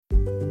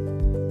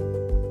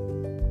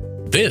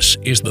This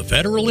is the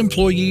Federal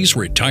Employees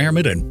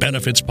Retirement and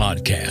Benefits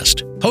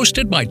Podcast,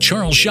 hosted by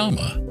Charles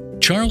Jama.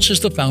 Charles is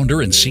the founder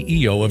and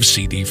CEO of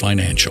CD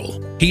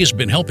Financial. He has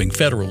been helping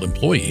federal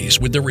employees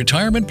with their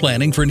retirement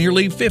planning for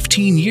nearly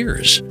 15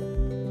 years.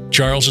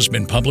 Charles has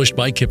been published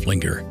by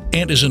Kiplinger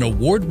and is an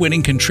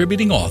award-winning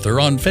contributing author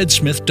on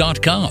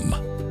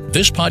fedsmith.com.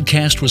 This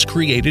podcast was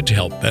created to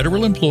help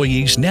federal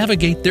employees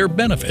navigate their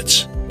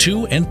benefits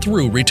to and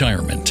through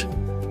retirement.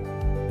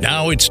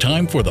 Now it's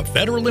time for the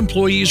Federal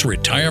Employees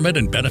Retirement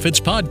and Benefits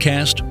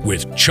Podcast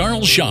with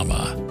Charles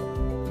Jama.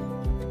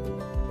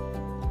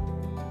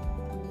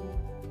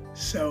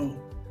 So,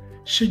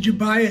 should you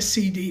buy a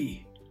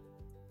CD?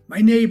 My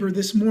neighbor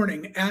this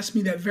morning asked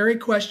me that very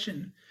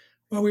question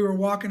while we were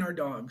walking our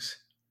dogs.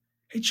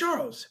 Hey,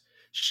 Charles,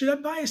 should I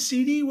buy a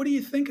CD? What do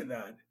you think of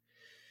that?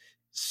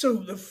 So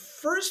the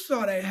first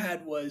thought I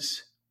had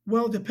was,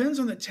 well, it depends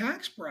on the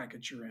tax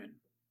bracket you're in.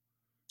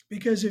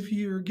 Because if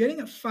you're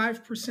getting a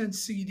 5%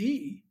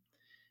 CD,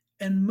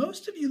 and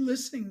most of you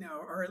listening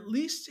now are at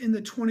least in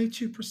the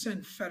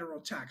 22% federal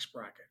tax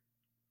bracket.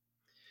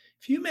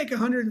 If you make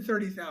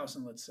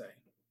 $130,000, let's say,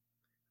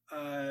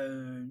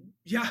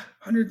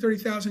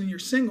 130,000 and you're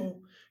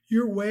single,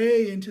 you're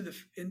way into the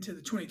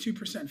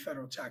 22%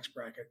 federal tax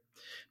bracket.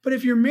 But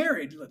if you're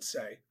married, let's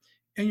say,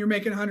 and you're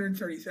making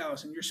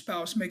 130,000, your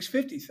spouse makes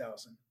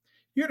 50,000,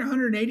 you're at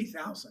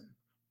 180,000.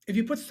 If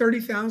you put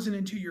 30,000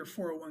 into your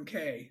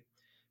 401k,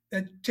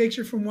 that takes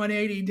you from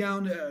 180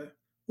 down to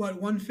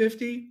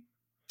 150.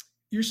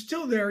 You're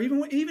still there,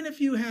 even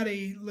if you had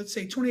a, let's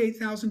say,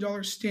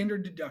 $28,000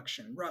 standard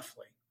deduction,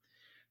 roughly.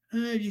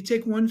 If you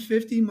take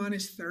 150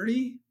 minus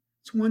 30,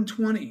 it's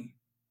 120.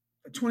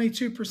 A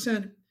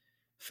 22%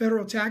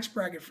 federal tax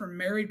bracket for a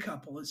married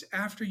couple is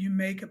after you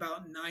make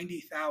about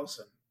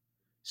 90,000.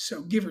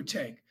 So give or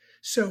take.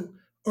 So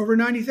over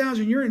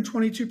 90,000, you're in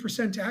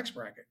 22% tax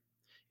bracket.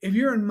 If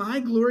you're in my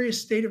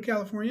glorious state of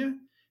California,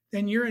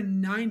 then you're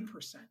in 9%.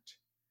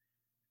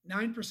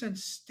 9%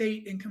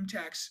 state income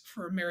tax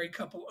for a married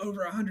couple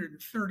over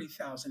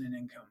 130,000 in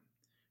income.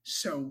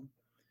 So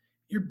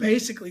you're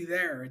basically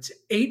there. It's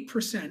 8%,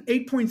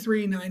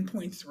 8.3,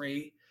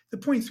 9.3. The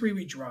 0.3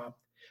 we dropped.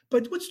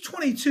 But what's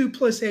 22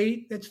 plus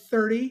 8? That's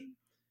 30.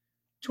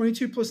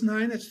 22 plus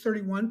 9, that's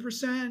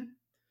 31%.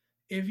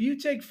 If you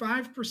take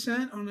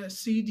 5% on a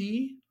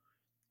CD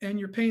and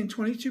you're paying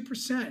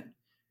 22%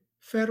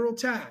 federal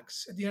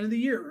tax at the end of the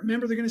year,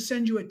 remember they're going to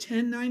send you a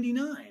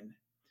 1099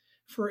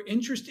 for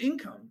interest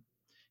income,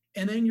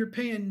 and then you're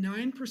paying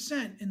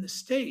 9% in the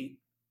state,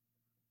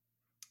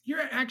 you're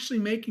actually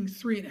making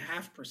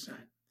 3.5%.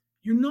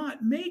 You're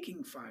not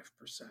making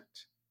 5%.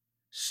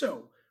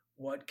 So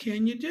what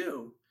can you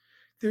do?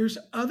 There's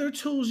other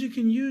tools you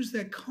can use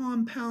that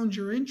compound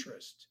your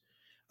interest.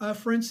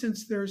 For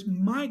instance, there's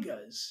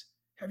MYGAs.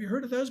 Have you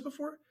heard of those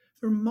before?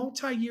 They're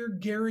multi-year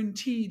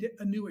guaranteed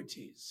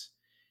annuities.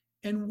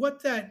 And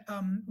what they're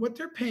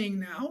paying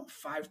now,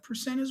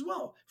 5% as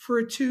well for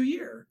a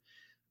 2-year.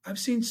 I've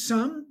seen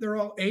some, they're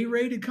all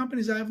A-rated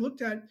companies I've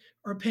looked at,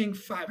 are paying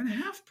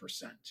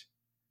 5.5%.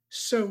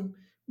 So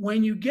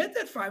when you get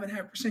that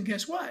 5.5%,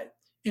 guess what?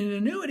 In an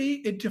annuity,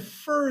 it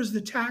defers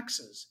the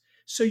taxes.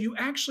 So you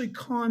actually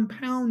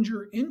compound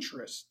your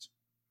interest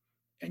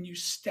and you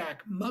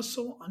stack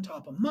muscle on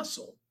top of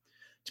muscle,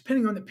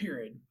 depending on the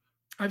period.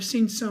 I've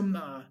seen some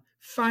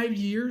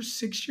 5-year,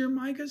 6-year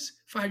MYGAs,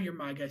 5-year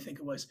MYGA, I think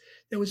it was,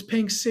 that was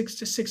paying 6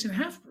 to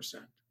 6.5%.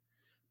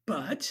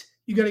 But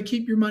you got to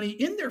keep your money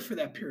in there for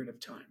that period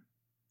of time.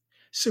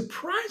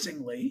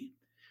 Surprisingly,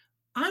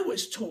 I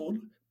was told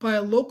by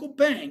a local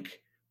bank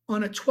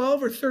on a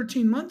 12 or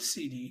 13-month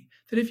CD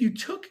that if you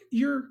took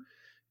your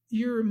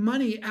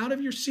money out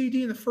of your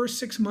CD in the first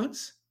 6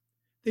 months,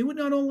 they would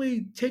not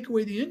only take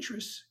away the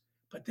interest,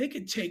 but they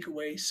could take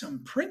away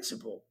some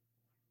principal.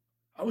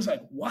 I was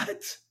like,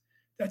 what?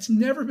 That's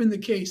never been the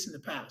case in the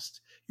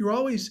past.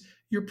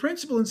 Your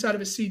principal inside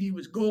of a CD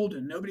was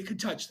golden. Nobody could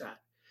touch that.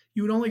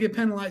 You would only get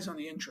penalized on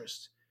the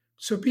interest.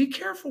 So be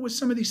careful with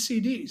some of these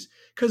CDs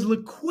because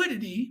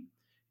liquidity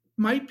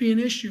might be an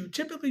issue.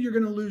 Typically, you're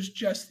going to lose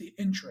just the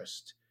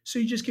interest. So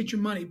you just get your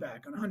money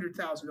back on a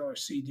 $100,000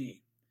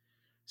 CD.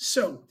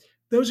 So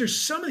those are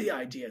some of the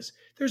ideas.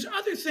 There's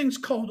other things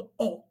called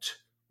alt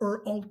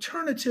or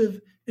alternative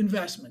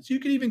investments. You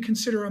could even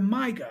consider a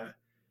MYGA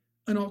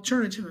an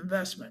alternative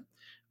investment.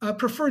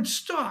 Preferred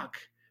stock,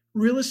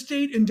 real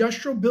estate,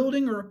 industrial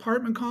building, or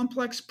apartment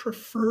complex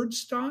preferred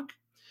stock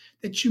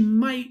that you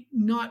might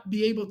not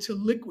be able to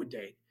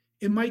liquidate.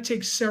 It might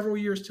take several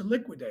years to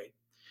liquidate.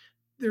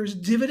 There's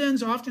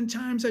dividends.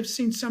 Oftentimes, I've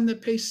seen some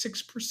that pay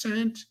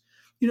 6%.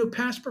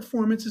 Past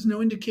performance is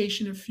no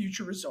indication of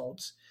future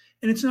results,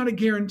 and it's not a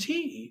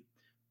guarantee,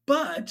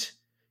 but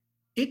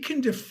it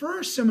can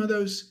defer some of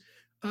those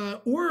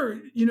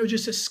or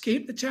just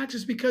escape the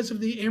taxes because of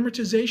the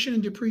amortization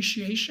and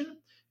depreciation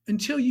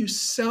until you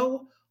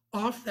sell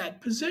off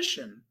that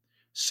position.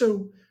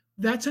 So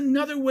that's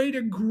another way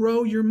to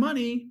grow your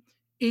money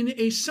in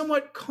a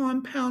somewhat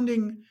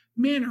compounding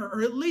manner,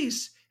 or at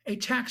least a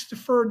tax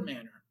deferred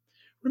manner.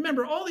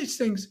 Remember, all these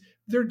things,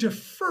 they're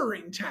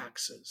deferring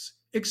taxes.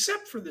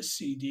 except for the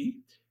CD,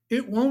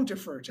 it won't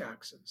defer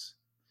taxes.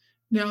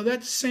 Now,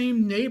 that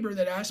same neighbor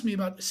that asked me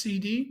about the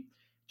CD,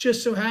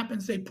 just so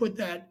happens they put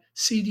that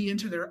CD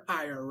into their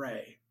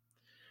IRA.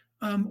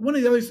 One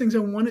of the other things I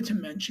wanted to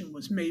mention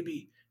was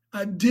maybe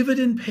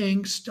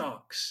dividend-paying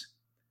stocks.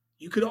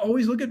 You could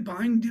always look at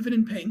buying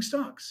dividend-paying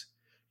stocks.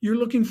 You're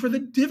looking for the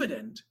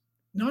dividend,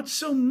 not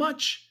so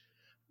much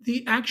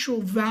the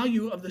actual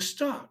value of the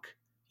stock.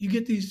 You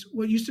get these,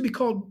 what used to be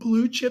called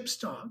blue chip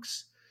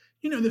stocks,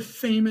 the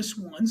famous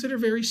ones that are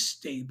very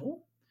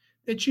stable,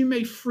 that you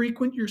may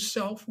frequent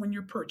yourself when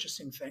you're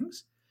purchasing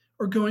things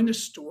or going to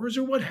stores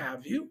or what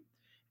have you.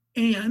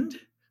 And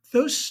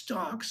those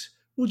stocks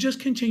will just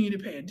continue to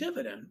pay a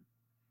dividend.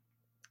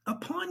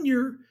 Upon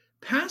your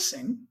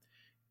passing,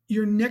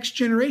 your next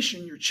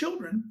generation, your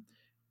children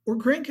or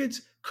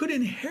grandkids could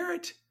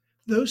inherit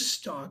those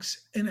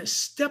stocks in a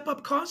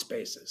step-up cost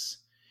basis,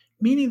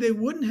 meaning they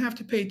wouldn't have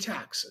to pay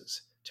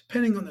taxes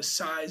depending on the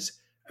size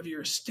of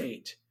your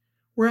estate.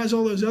 Whereas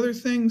all those other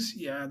things,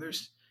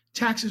 there's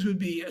taxes would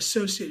be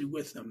associated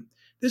with them.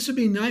 This would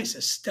be nice,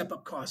 a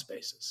step-up cost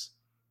basis.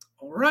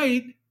 All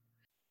right.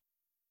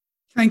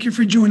 Thank you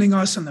for joining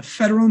us on the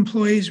Federal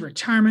Employees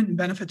Retirement and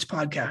Benefits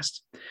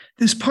Podcast.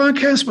 This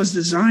podcast was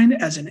designed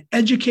as an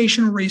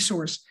educational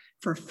resource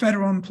for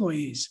federal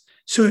employees.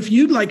 So if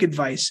you'd like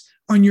advice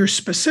on your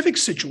specific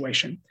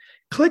situation,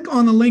 click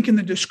on the link in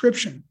the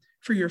description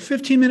for your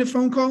 15-minute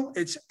phone call.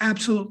 It's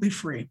absolutely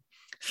free.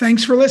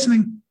 Thanks for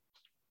listening.